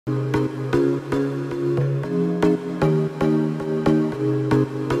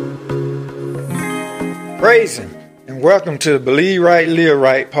Praise Him, and welcome to the Believe Right, Live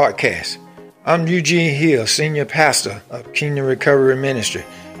Right podcast. I'm Eugene Hill, Senior Pastor of Kingdom Recovery Ministry,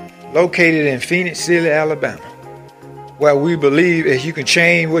 located in Phoenix City, Alabama, where we believe if you can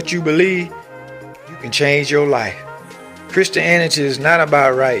change what you believe, you can change your life. Christianity is not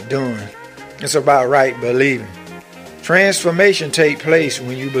about right doing, it's about right believing. Transformation takes place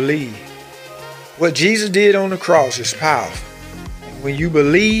when you believe. What Jesus did on the cross is powerful. When you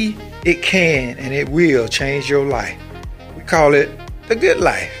believe, it can and it will change your life. We call it the good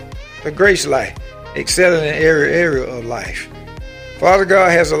life, the grace life, excelling in every area of life. Father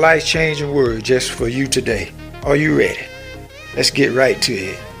God has a life-changing word just for you today. Are you ready? Let's get right to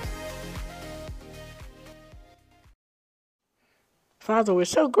it. Father, we're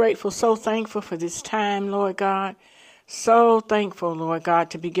so grateful, so thankful for this time, Lord God. So thankful, Lord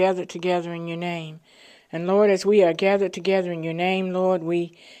God, to be gathered together in your name. And Lord, as we are gathered together in your name, Lord,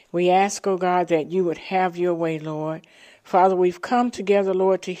 we ask, oh God, that you would have your way, Lord. Father, we've come together,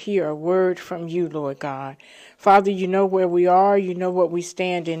 Lord, to hear a word from you, Lord God. Father, you know where we are. You know what we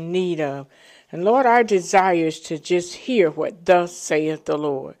stand in need of. And Lord, our desire is to just hear what thus saith the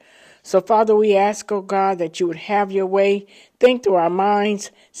Lord. So, Father, we ask, oh God, that you would have your way. Think through our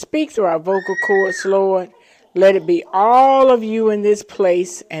minds. Speak through our vocal cords, Lord. Let it be all of you in this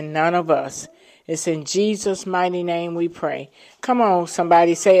place and none of us. It's in Jesus' mighty name we pray. Come on,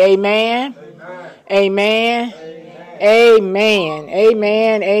 somebody say amen. Amen. Amen. Amen.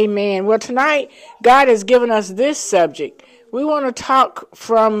 Amen. Amen. Well, tonight, God has given us this subject. We want to talk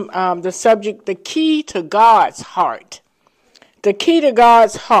from the subject, the key to God's heart. The key to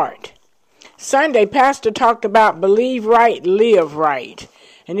God's heart. Sunday, Pastor talked about believe right, live right.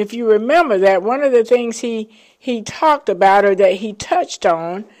 And if you remember that, one of the things he talked about or that he touched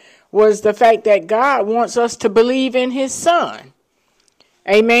on was the fact that God wants us to believe in his Son.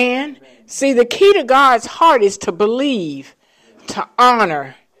 Amen. See, the key to God's heart is to believe, to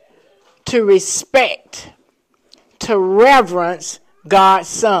honor, to respect, to reverence God's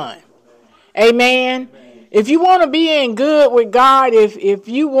Son. Amen. If you want to be in good with God, if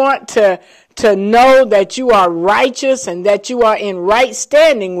you want to know that you are righteous and that you are in right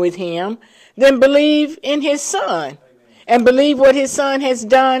standing with him, then believe in his Son and believe what his Son has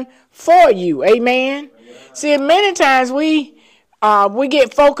done for you. Amen. See, many times we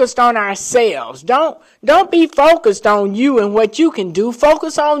get focused on ourselves. Don't be focused on you and what you can do.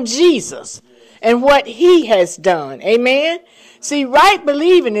 Focus on Jesus and what he has done. Amen. See, right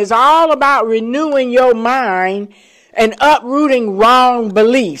believing is all about renewing your mind and uprooting wrong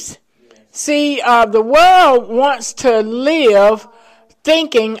beliefs. See, the world wants to live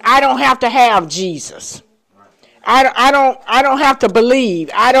thinking I don't have to have Jesus. I don't have to believe.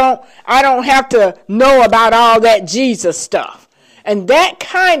 I don't have to know about all that Jesus stuff. And that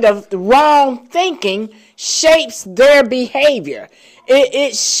kind of wrong thinking shapes their behavior.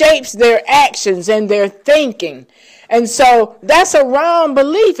 It shapes their actions and their thinking. And so that's a wrong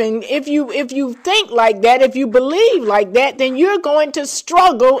belief. And if you think like that, if you believe like that, then you're going to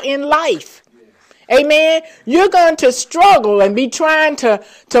struggle in life. Amen. You're going to struggle and be trying to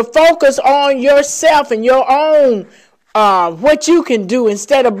focus on yourself and your own what you can do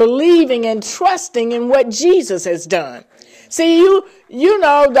instead of believing and trusting in what Jesus has done. See, you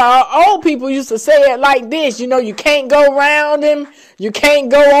know, the old people used to say it like this, you know, you can't go around him, you can't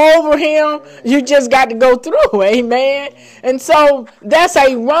go over him, you just got to go through, amen? And so that's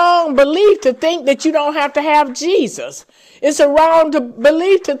a wrong belief to think that you don't have to have Jesus. It's a wrong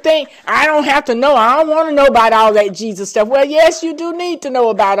belief to think, I don't have to know, I don't want to know about all that Jesus stuff. Well, yes, you do need to know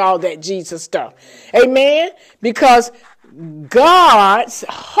about all that Jesus stuff, amen? Because God's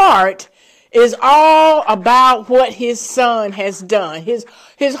heart is all about what his Son has done. His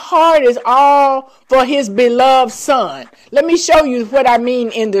heart is all for his beloved Son. Let me show you what I mean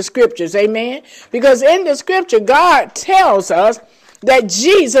in the scriptures, amen? Because in the scripture, God tells us that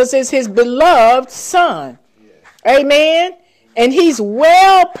Jesus is his beloved Son. Amen? And he's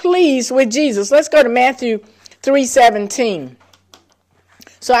well pleased with Jesus. Let's go to Matthew 3:17.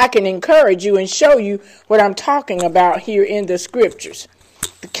 So I can encourage you and show you what I'm talking about here in the scriptures.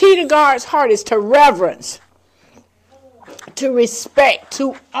 The key to God's heart is to reverence, to respect,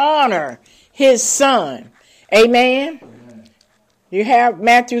 to honor his Son. Amen? You have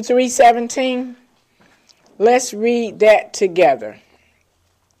Matthew 3:17? Let's read that together.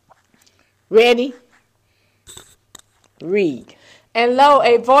 Ready? Read. And lo,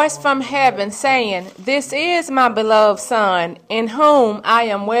 a voice from heaven saying, This is my beloved Son, in whom I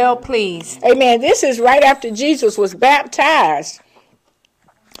am well pleased. Amen. This is right after Jesus was baptized.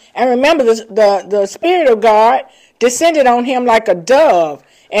 And remember, the Spirit of God descended on him like a dove.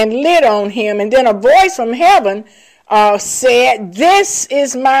 and lit on him. And then a voice from heaven said, "This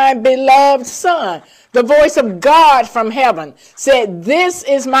is my beloved son." The voice of God from heaven said, "This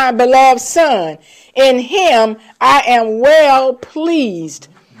is my beloved son. In him I am well pleased."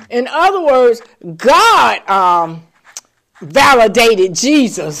 In other words, God validated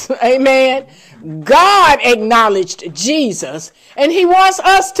Jesus. Amen. God acknowledged Jesus, and he wants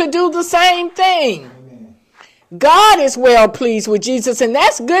us to do the same thing. God is well pleased with Jesus, and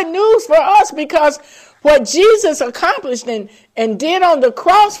that's good news for us, because what Jesus accomplished and did on the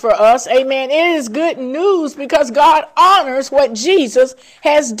cross for us, amen, it is good news because God honors what Jesus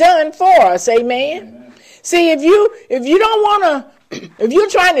has done for us, amen. See, if you don't want to, if you're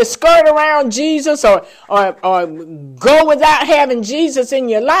trying to skirt around Jesus or go without having Jesus in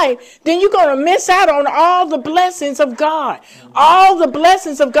your life, then you're going to miss out on all the blessings of God, all the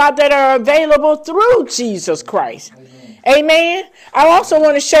blessings of God that are available through Jesus Christ. Amen. I also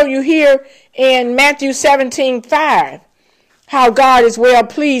want to show you here in Matthew 17:5 how God is well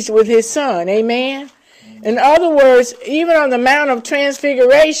pleased with his son. Amen. In other words, even on the Mount of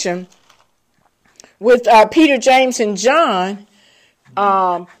Transfiguration with Peter, James, and John,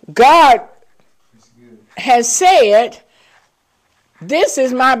 God has said, "This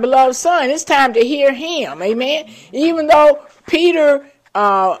is my beloved son." It's time to hear him. Amen. Even though Peter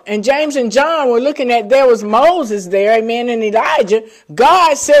and James and John were looking at, there was Moses there, amen, and Elijah,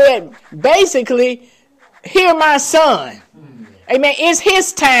 God said, basically, "Hear my son." Amen. It's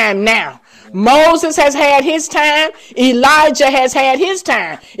his time now. Moses has had his time. Elijah has had his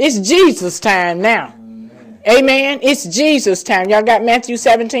time. It's Jesus' time now. Amen. It's Jesus' time. Y'all got Matthew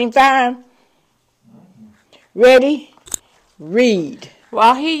 17:5? Ready? Read.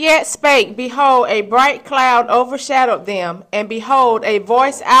 While he yet spake, behold, a bright cloud overshadowed them, and behold, a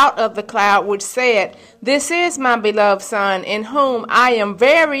voice out of the cloud which said, "This is my beloved son, in whom I am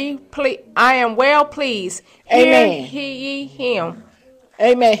well pleased. Amen. Hear ye him."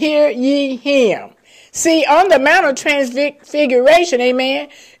 Amen. Hear ye him. See, on the Mount of Transfiguration, amen,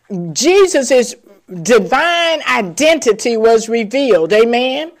 Jesus' divine identity was revealed.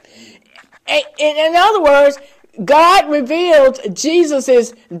 Amen. In other words, God revealed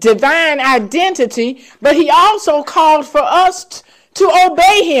Jesus' divine identity, but he also called for us to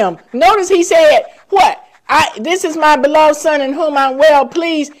obey him. Notice he said, what? This is my beloved son in whom I'm well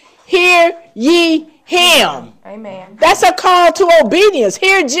pleased. Hear ye him. Amen. That's a call to obedience.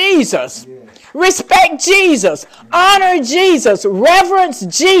 Hear Jesus. Yes. Respect Jesus. Honor Jesus. Reverence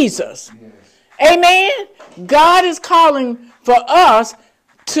Jesus. Yes. Amen. God is calling for us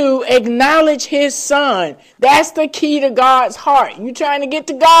to acknowledge his son. That's the key to God's heart. You trying to get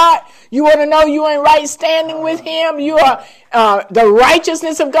to God? You want to know you in right standing with him? You are the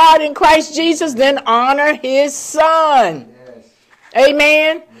righteousness of God in Christ Jesus? Then honor his son. Yes.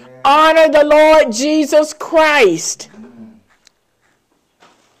 Amen. Yes. Honor the Lord Jesus Christ.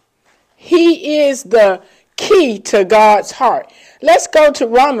 He is the key to God's heart. Let's go to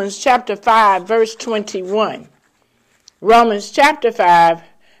Romans chapter 5, verse 21. Romans chapter 5,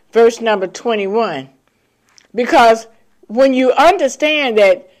 verse number 21. Because when you understand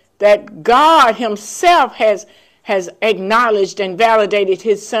that God himself has acknowledged and validated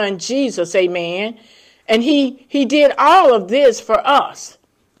his son Jesus, amen, and he did all of this for us.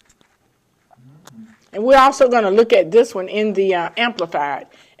 And we're also going to look at this one in the Amplified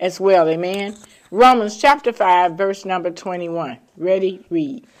as well, amen. Romans chapter 5, verse number 21. Ready?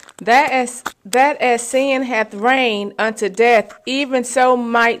 Read. That as sin hath reigned unto death, even so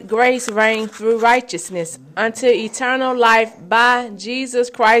might grace reign through righteousness unto eternal life by Jesus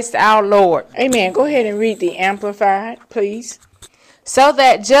Christ our Lord. Amen. Go ahead and read the Amplified, please. So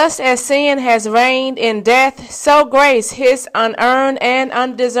that just as sin has reigned in death, so grace, his unearned and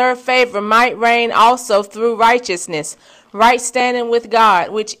undeserved favor, might reign also through righteousness, right standing with God,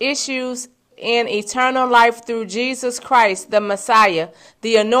 which issues in eternal life through Jesus Christ, the Messiah,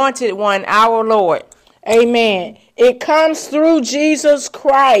 the anointed one, our Lord. Amen. It comes through Jesus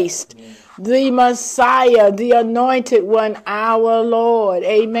Christ, the Messiah, the anointed one, our Lord.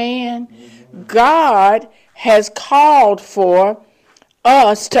 Amen. God has called for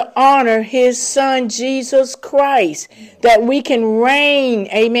us to honor his son Jesus Christ, that we can reign,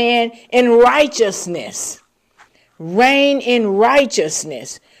 amen, in righteousness. Reign in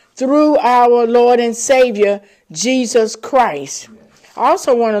righteousness through our Lord and Savior, Jesus Christ. I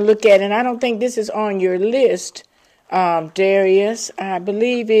also want to look at, and I don't think this is on your list, Darius. I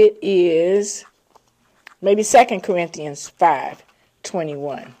believe it is maybe 2 Corinthians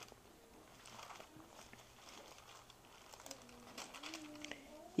 5:21.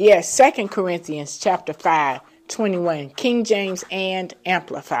 Yes, 2 Corinthians chapter 5, 21, King James and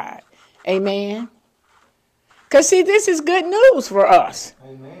Amplified. Amen. Because, see, this is good news for us.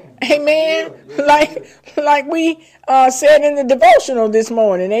 Amen. Amen. Like we said in the devotional this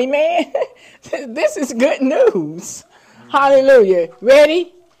morning. Amen. This is good news. Hallelujah.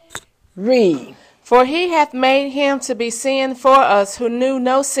 Ready? Read. For he hath made him to be sin for us who knew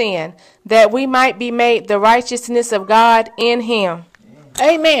no sin, that we might be made the righteousness of God in him.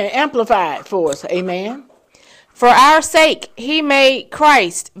 Amen. Amplified for us. Amen. For our sake he made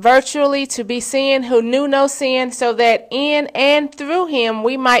Christ virtually to be sin who knew no sin, so that in and through him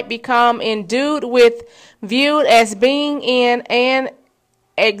we might become endued with, viewed as being in, and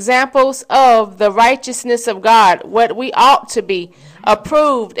examples of the righteousness of God, what we ought to be,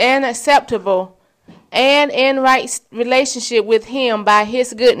 approved and acceptable, and in right relationship with him by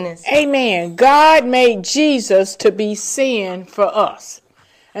his goodness. Amen. God made Jesus to be sin for us.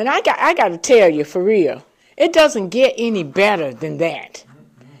 And I got to tell you, for real, it doesn't get any better than that.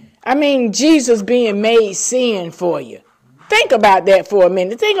 I mean, Jesus being made sin for you. Think about that for a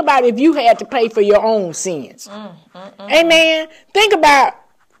minute. Think about if you had to pay for your own sins. Amen. Think about,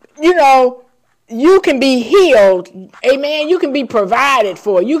 you can be healed. Amen. You can be provided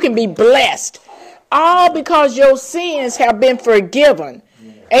for. You can be blessed. All because your sins have been forgiven.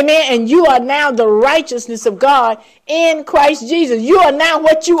 Amen. And you are now the righteousness of God in Christ Jesus. You are now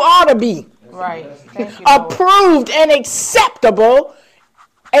what you ought to be. Right. Thank you, approved and acceptable.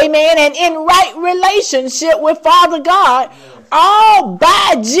 Amen. And in right relationship with Father God. All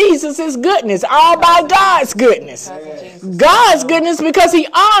by Jesus' goodness. All by God's goodness. God's goodness, because he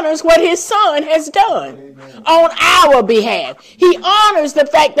honors what his son has done on our behalf. He honors the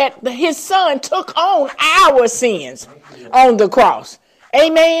fact that his son took on our sins on the cross.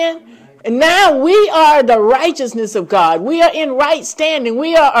 Amen. And now we are the righteousness of God. We are in right standing.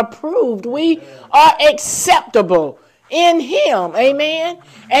 We are approved. We are acceptable in him. Amen.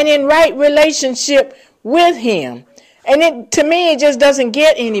 And in right relationship with him. And to me, it just doesn't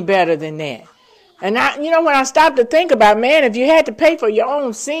get any better than that. And when I stop to think about, man, if you had to pay for your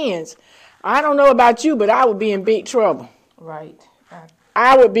own sins, I don't know about you, but I would be in big trouble. Right.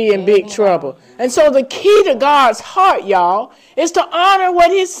 I would be in big trouble. And so the key to God's heart, y'all, is to honor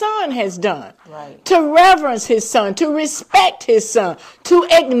what his son has done. Right. To reverence his son, to respect his son, to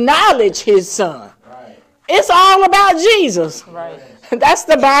acknowledge his son. Right. It's all about Jesus. Right. That's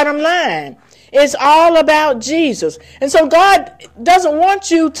the bottom line. It's all about Jesus. And so God doesn't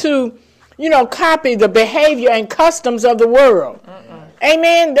want you to, copy the behavior and customs of the world.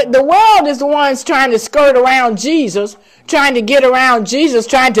 Amen. The world is the ones trying to skirt around Jesus, trying to get around Jesus,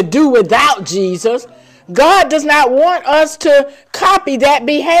 trying to do without Jesus. God does not want us to copy that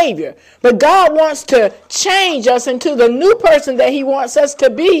behavior. But God wants to change us into the new person that he wants us to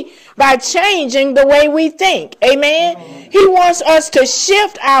be by changing the way we think. Amen. He wants us to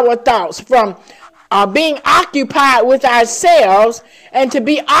shift our thoughts from being occupied with ourselves and to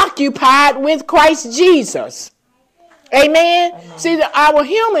be occupied with Christ Jesus. Amen. See, our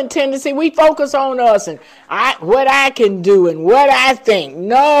human tendency, we focus on us and what I can do and what I think.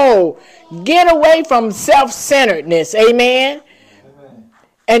 No, get away from self-centeredness. Amen.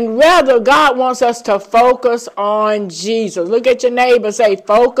 And rather, God wants us to focus on Jesus. Look at your neighbor, say,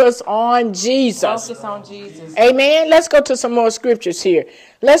 focus on Jesus. Focus on Jesus. Amen. Let's go to some more scriptures here.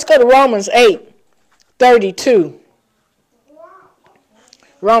 Let's go to Romans 8:32.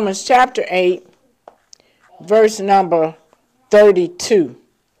 Romans chapter 8. Verse number 32.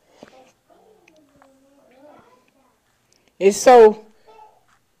 It's so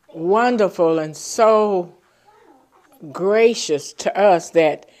wonderful and so gracious to us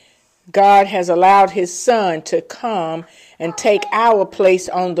that God has allowed his son to come and take our place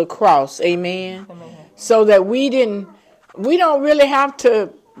on the cross. Amen. Amen. So that we don't really have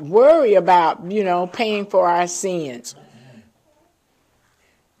to worry about, paying for our sins.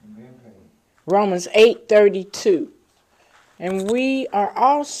 Romans 8:32. And we are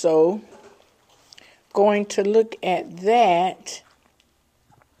also going to look at that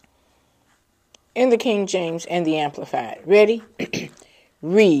in the King James and the Amplified. Ready?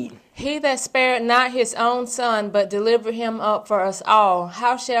 Read. He that spared not his own son, but delivered him up for us all,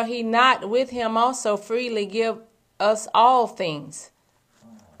 how shall he not with him also freely give us all things?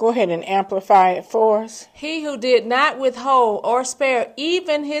 Go ahead and amplify it for us. He who did not withhold or spare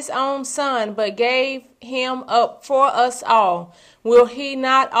even his own son, but gave him up for us all, will he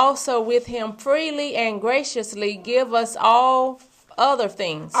not also with him freely and graciously give us all other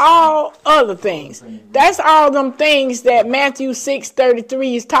things? All other things. That's all them things that Matthew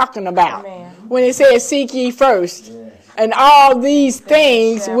 6:33 is talking about. Amen. When it says, seek ye first. Yes. And all these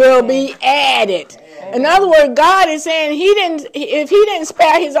things will be added. In other words, God is saying if he didn't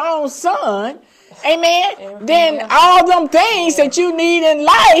spare his own son, amen, then all them things that you need in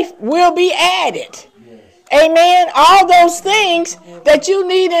life will be added. Amen. All those things that you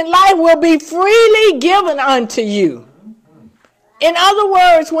need in life will be freely given unto you. In other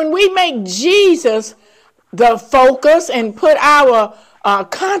words, when we make Jesus the focus and put our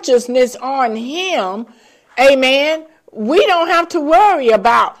consciousness on him, amen, we don't have to worry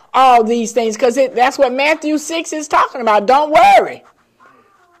about all these things, because that's what Matthew 6 is talking about. Don't worry.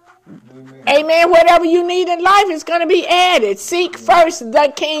 Amen. Whatever you need in life is going to be added. Seek first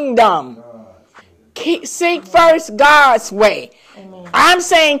the kingdom. Seek first God's way. Amen. I'm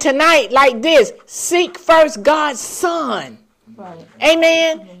saying tonight like this: seek first God's son. Right.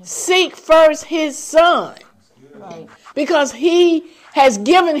 Amen. Seek first his son. Right. Because he has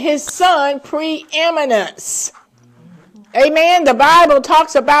given his son preeminence. Amen. The Bible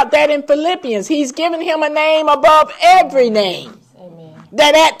talks about that in Philippians. He's given him a name above every name. Amen.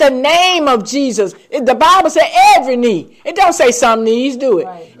 That at the name of Jesus, the Bible says every knee. It don't say some knees, do it.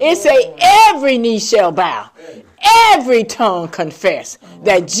 Right. It say every knee shall bow. Every tongue confess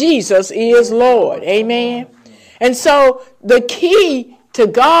that Jesus is Lord. Amen. And so the key to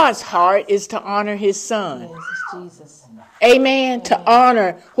God's heart is to honor his son. Jesus. Amen. To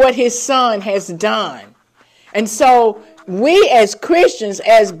honor what his son has done. And so we as Christians,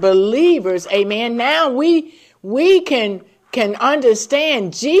 as believers, amen, now we can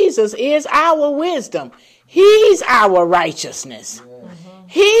understand Jesus is our wisdom. He's our righteousness.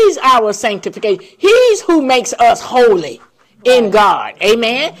 He's our sanctification. He's who makes us holy in God.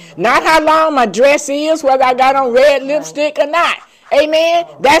 Amen. Not how long my dress is, whether I got on red lipstick or not. Amen.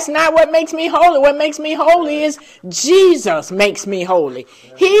 That's not what makes me holy. What makes me holy is Jesus makes me holy.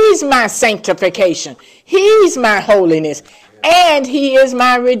 He's my sanctification. He's my holiness. And he is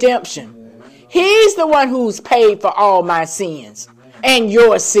my redemption. He's the one who's paid for all my sins and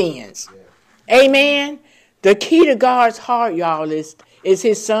your sins. Amen. The key to God's heart, y'all, is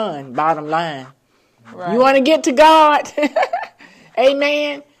his son, bottom line. Right. You want to get to God?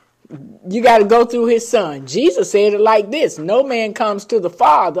 Amen. You got to go through his son. Jesus said it like this: no man comes to the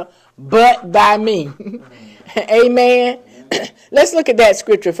Father but by me. Amen. Let's look at that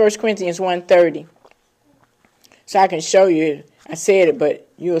scripture, 1 Corinthians 1:30. So I can show you. I said it, but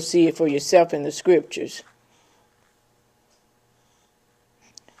you'll see it for yourself in the scriptures.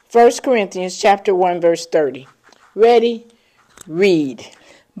 1 Corinthians chapter 1, verse 30. Ready? Read.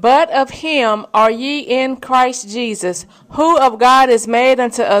 But of him are ye in Christ Jesus, who of God is made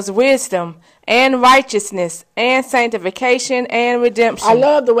unto us wisdom, and righteousness, and sanctification, and redemption. I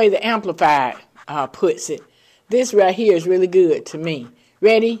love the way the Amplified puts it. This right here is really good to me.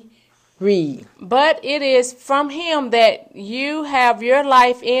 Ready? Read. But it is from him that you have your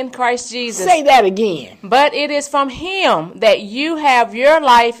life in Christ Jesus. Say that again. But it is from him that you have your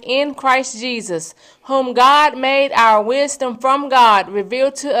life in Christ Jesus, whom God made our wisdom from God,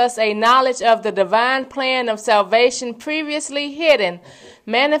 revealed to us a knowledge of the divine plan of salvation previously hidden,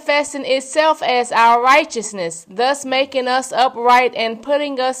 manifesting itself as our righteousness, thus making us upright and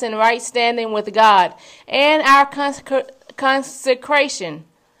putting us in right standing with God, and our consecration,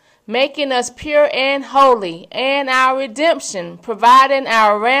 making us pure and holy, and our redemption, providing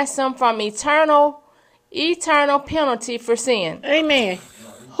our ransom from eternal penalty for sin. Amen.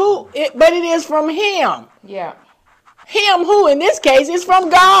 But it is from him. Yeah. Him who, in this case, is from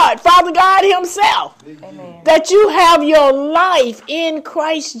God, Father God himself. Amen. That you have your life in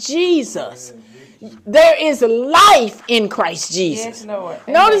Christ Jesus. There is life in Christ Jesus. Yes, Lord.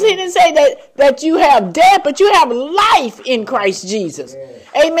 Notice he didn't say that you have death, but you have life in Christ Jesus.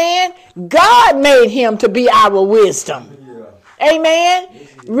 Amen. God made him to be our wisdom. Amen.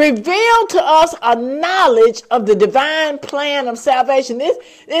 Reveal to us a knowledge of the divine plan of salvation.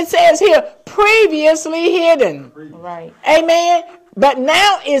 It says here, previously hidden. Right. Amen. But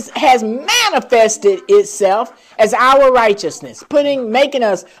now has manifested itself as our righteousness, making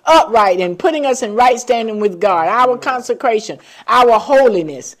us upright and putting us in right standing with God, our consecration, our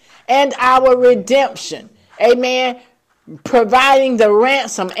holiness, and our redemption. Amen. Providing the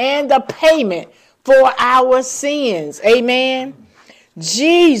ransom and the payment for our sins. Amen.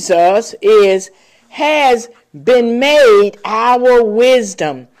 Jesus has been made our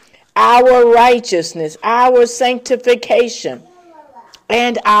wisdom, our righteousness, our sanctification,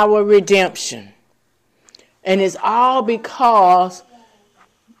 and our redemption. And it's all because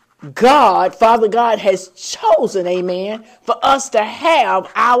God, Father God, has chosen, amen, for us to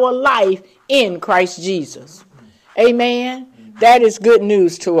have our life in Christ Jesus. Amen. That is good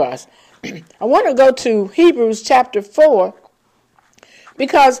news to us. I want to go to Hebrews chapter 4,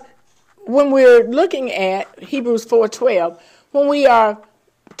 because when we're looking at Hebrews 4:12, when we are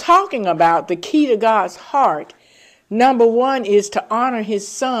talking about the key to God's heart, number one is to honor his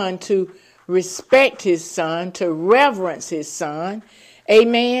son, to respect his son, to reverence his son.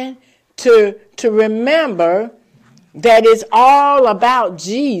 Amen. To remember that it's all about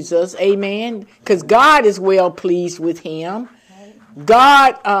Jesus. Amen. Because God is well pleased with him.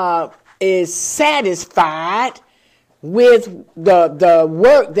 God is satisfied with the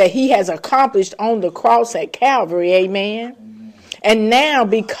work that he has accomplished on the cross at Calvary. Amen. And now,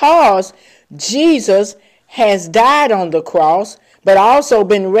 because Jesus has died on the cross, but also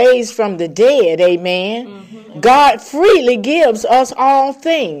been raised from the dead, amen, God freely gives us all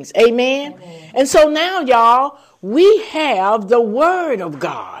things, amen. And so now, y'all, we have the Word of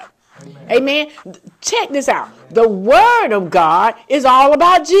God, amen. Check this out. The Word of God is all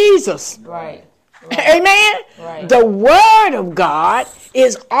about Jesus. Right. Amen. Right. The Word of God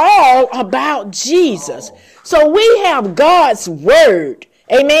is all about Jesus. So we have God's Word,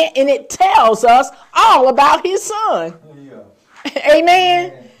 amen, and it tells us all about his son.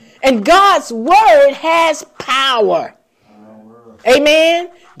 Amen. And God's Word has power.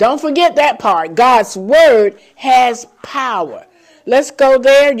 Amen. Don't forget that part. God's Word has power. Let's go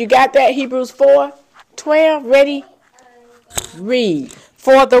there. You got that? Hebrews 4:12. Ready? Read.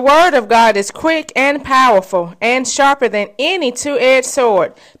 For the word of God is quick and powerful, and sharper than any two-edged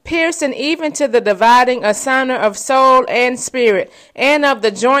sword, piercing even to the dividing asunder of soul and spirit, and of the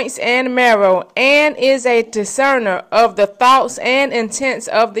joints and marrow, and is a discerner of the thoughts and intents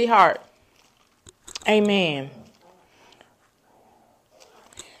of the heart. Amen.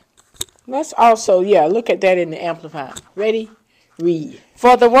 Let's also, look at that in the Amplified. Ready? Read.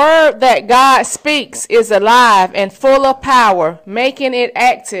 For the word that God speaks is alive and full of power, making it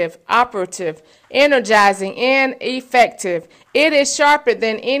active, operative, energizing, and effective. It is sharper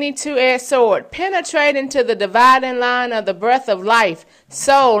than any two-edged sword, penetrating to the dividing line of the breath of life,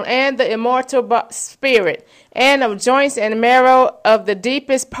 soul, and the immortal spirit, and of joints and marrow of the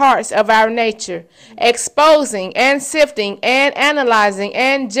deepest parts of our nature, exposing and sifting and analyzing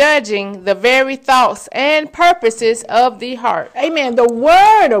and judging the very thoughts and purposes of the heart. Amen. The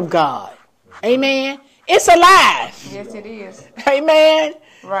Word of God. Amen. It's alive. Yes, it is. Amen.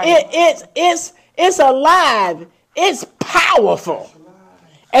 Right. It's alive. It's powerful.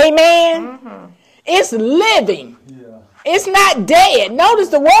 Amen. It's living. It's not dead. Notice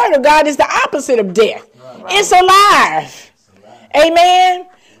the Word of God is the opposite of death. It's alive. Amen.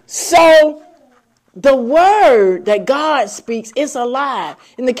 So the Word that God speaks is alive.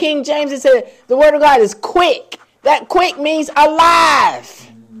 In the King James, it said the Word of God is quick. That quick means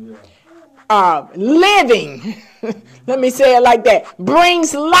alive. Living. Let me say it like that.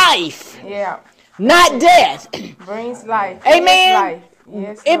 Brings life. Yeah. Not death. Brings life. Amen. Yes, life.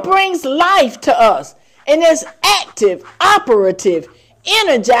 Yes, it brings life to us. And it's active, operative,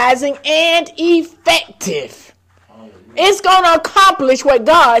 energizing, and effective. It's going to accomplish what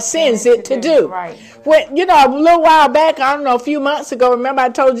God sends it to do. Right. When, a little while back, I don't know, a few months ago, remember I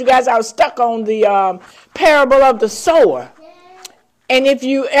told you guys I was stuck on the parable of the sower. And if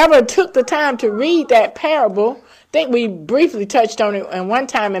you ever took the time to read that parable, I think we briefly touched on it in one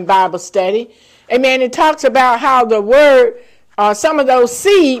time in Bible study. Amen. It talks about how the word, some of those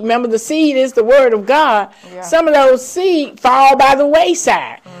seed, remember the seed is the word of God. Yeah. Some of those seed fall by the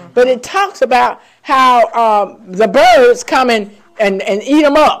wayside. But it talks about how the birds come and eat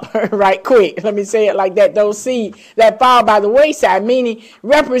them up right quick. Let me say it like that. Those seed that fall by the wayside, meaning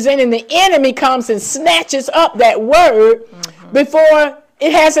representing the enemy comes and snatches up that word before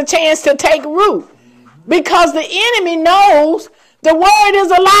it has a chance to take root. Because the enemy knows the word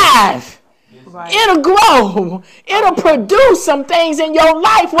is alive. Right. It'll grow. It'll produce some things in your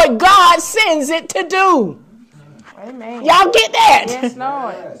life what God sends it to do. Amen. Y'all get that? Yes,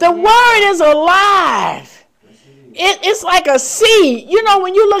 Lord. The word is alive. It's like a seed.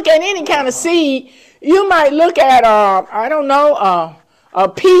 When you look at any kind of seed, you might look at, a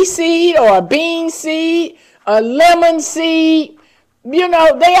pea seed or a bean seed, a lemon seed.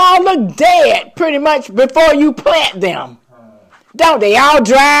 They all look dead pretty much before you plant them. Don't they? All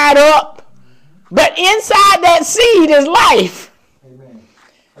dried up. But inside that seed is life. Amen.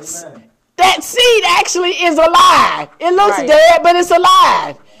 Amen. That seed actually is alive. It looks dead, but it's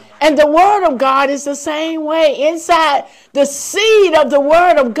alive. And the Word of God is the same way. Inside the seed of the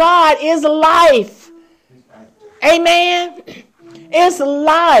Word of God is life. Amen. It's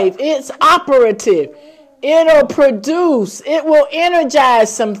life. It's operative. It'll produce. It will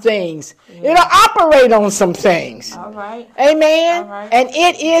energize some things. It'll operate on some things. All right. Amen. All right. And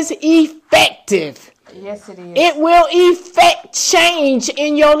it is effective. Yes, it is. It will effect change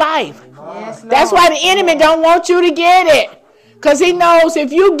in your life. Yes, That's why the enemy don't want you to get it. Because he knows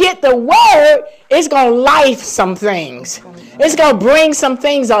if you get the word, it's going to life some things. It's going to bring some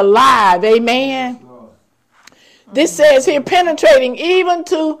things alive. Amen. This says here, penetrating even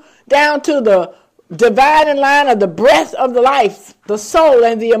down to the dividing line of the breath of the life, the soul,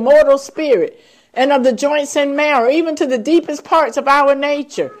 and the immortal spirit, and of the joints and marrow, even to the deepest parts of our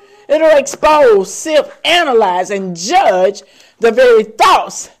nature. It'll expose, sift, analyze, and judge the very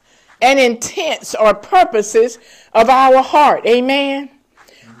thoughts and intents or purposes of our heart. Amen.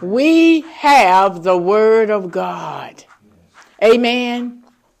 We have the word of God. Amen.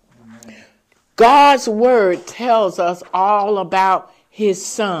 God's word tells us all about his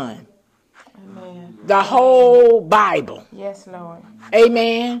son. Amen. The whole Bible. Yes, Lord.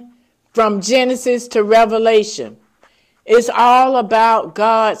 Amen. From Genesis to Revelation. It's all about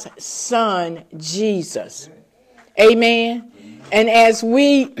God's son, Jesus. Amen. And as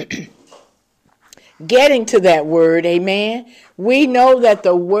we getting to that word, amen, we know that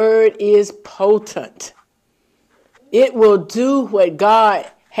the word is potent. It will do what God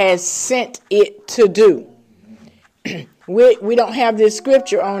has sent it to do. We don't have this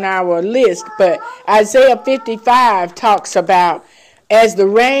scripture on our list, but Isaiah 55 talks about as the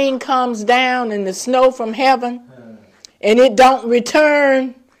rain comes down and the snow from heaven, and it don't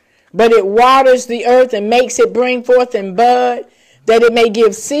return, but it waters the earth and makes it bring forth and bud, that it may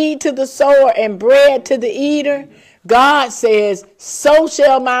give seed to the sower and bread to the eater. God says, so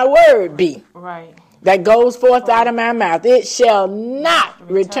shall my word be. Right. That goes forth out of my mouth. It shall not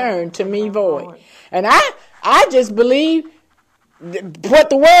return to me void. And I just believe what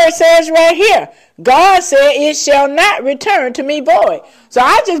the word says right here. God said it shall not return to me void. So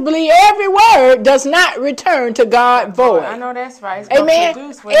I just believe every word does not return to God void. I know that's right.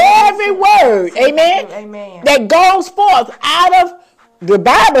 Amen. Every word, amen, that goes forth out of the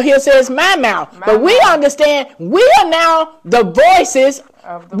Bible here says my mouth. But we understand we are now the voices.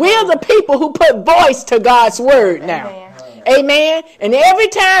 We are the people who put voice to God's word now. Amen. And every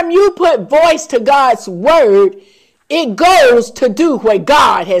time you put voice to God's word, it goes to do what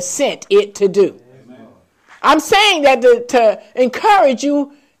God has sent it to do. Amen. I'm saying that to encourage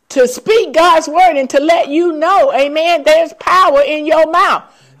you to speak God's word and to let you know, amen, there's power in your mouth.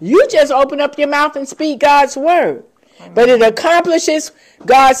 You just open up your mouth and speak God's word. Amen. But it accomplishes,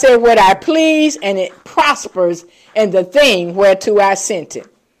 God said, what I please, and it prospers in the thing whereto I sent it.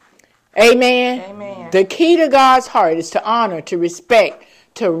 Amen. Amen. The key to God's heart is to honor, to respect,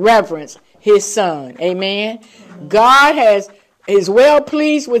 to reverence his son. Amen. God is well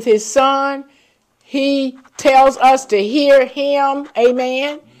pleased with his son. He tells us to hear him.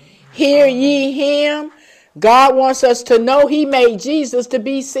 Amen. Hear ye him. God wants us to know he made Jesus to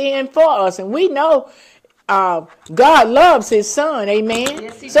be sin for us. And we know God loves his son. Amen.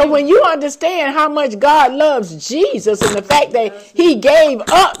 Yes, so when you understand how much God loves Jesus and the fact that he gave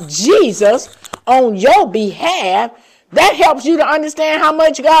up Jesus on your behalf, that helps you to understand how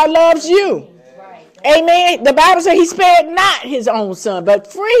much God loves you. Amen. The Bible says he spared not his own son,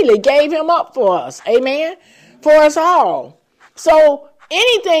 but freely gave him up for us. Amen. For us all. So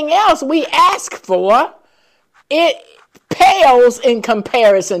anything else we ask for, it pales in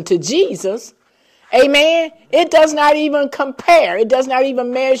comparison to Jesus. Amen. It does not even compare. It does not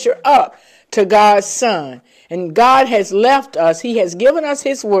even measure up to God's son. And God has left us. He has given us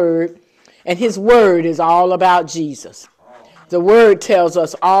his word, and his word is all about Jesus. The word tells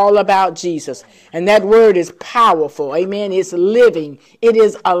us all about Jesus. And that word is powerful. Amen. It's living. It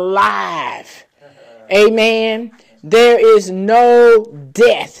is alive. Amen. There is no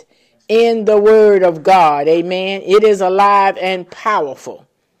death in the word of God. Amen. It is alive and powerful.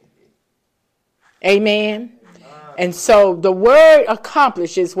 Amen. And so the word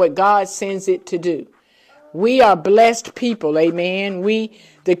accomplishes what God sends it to do. We are blessed people. Amen.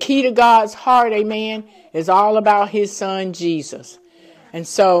 The key to God's heart, amen, is all about his son, Jesus. And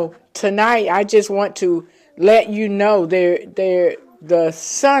so tonight, I just want to let you know the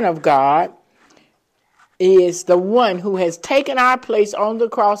Son of God is the one who has taken our place on the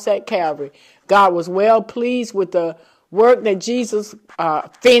cross at Calvary. God was well pleased with the work that Jesus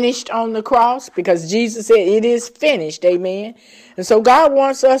finished on the cross, because Jesus said it is finished. Amen. And so God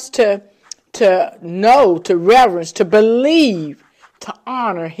wants us to know, to reverence, to believe, to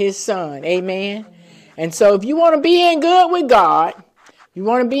honor his son. Amen. And so if you want to be in good with God, you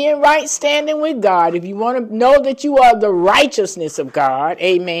want to be in right standing with God, if you want to know that you are the righteousness of God,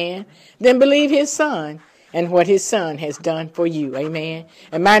 amen, then believe his son and what his son has done for you. Amen.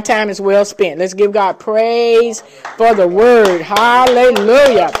 And my time is well spent. Let's give God praise for the word.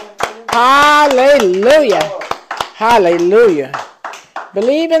 Hallelujah. Hallelujah. Hallelujah.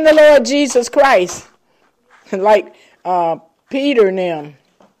 Believe in the Lord Jesus Christ. Like Peter and them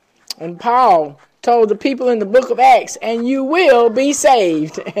and Paul told the people in the book of Acts, and you will be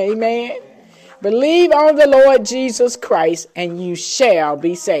saved. Amen. Believe on the Lord Jesus Christ, and you shall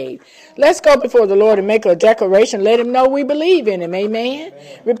be saved. Let's go before the Lord and make a declaration. Let him know we believe in him. Amen.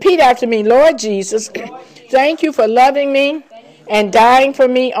 Repeat after me. Lord Jesus, thank you for loving me and dying for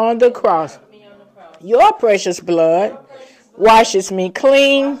me on the cross. Your precious blood washes me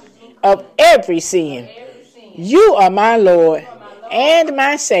clean of every sin. You are my Lord and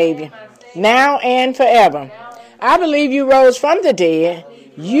my Savior, now and forever. I believe you rose from the dead.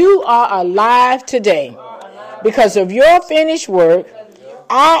 You are alive today. Because of your finished work,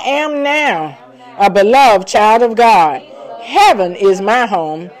 I am now a beloved child of God. Heaven is my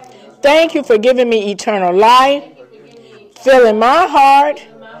home. Thank you for giving me eternal life, filling my heart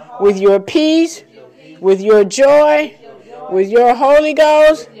with your peace, with your joy, with your Holy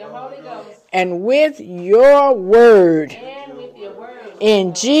Ghost, and with your word.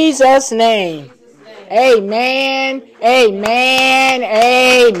 In Jesus' name. Amen. Amen.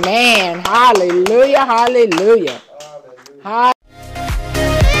 Amen. Hallelujah. Hallelujah.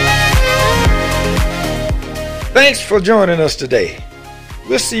 Thanks for joining us today.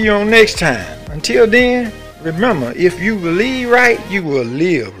 We'll see you on next time. Until then, remember, if you believe right, you will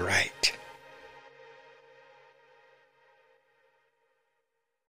live right.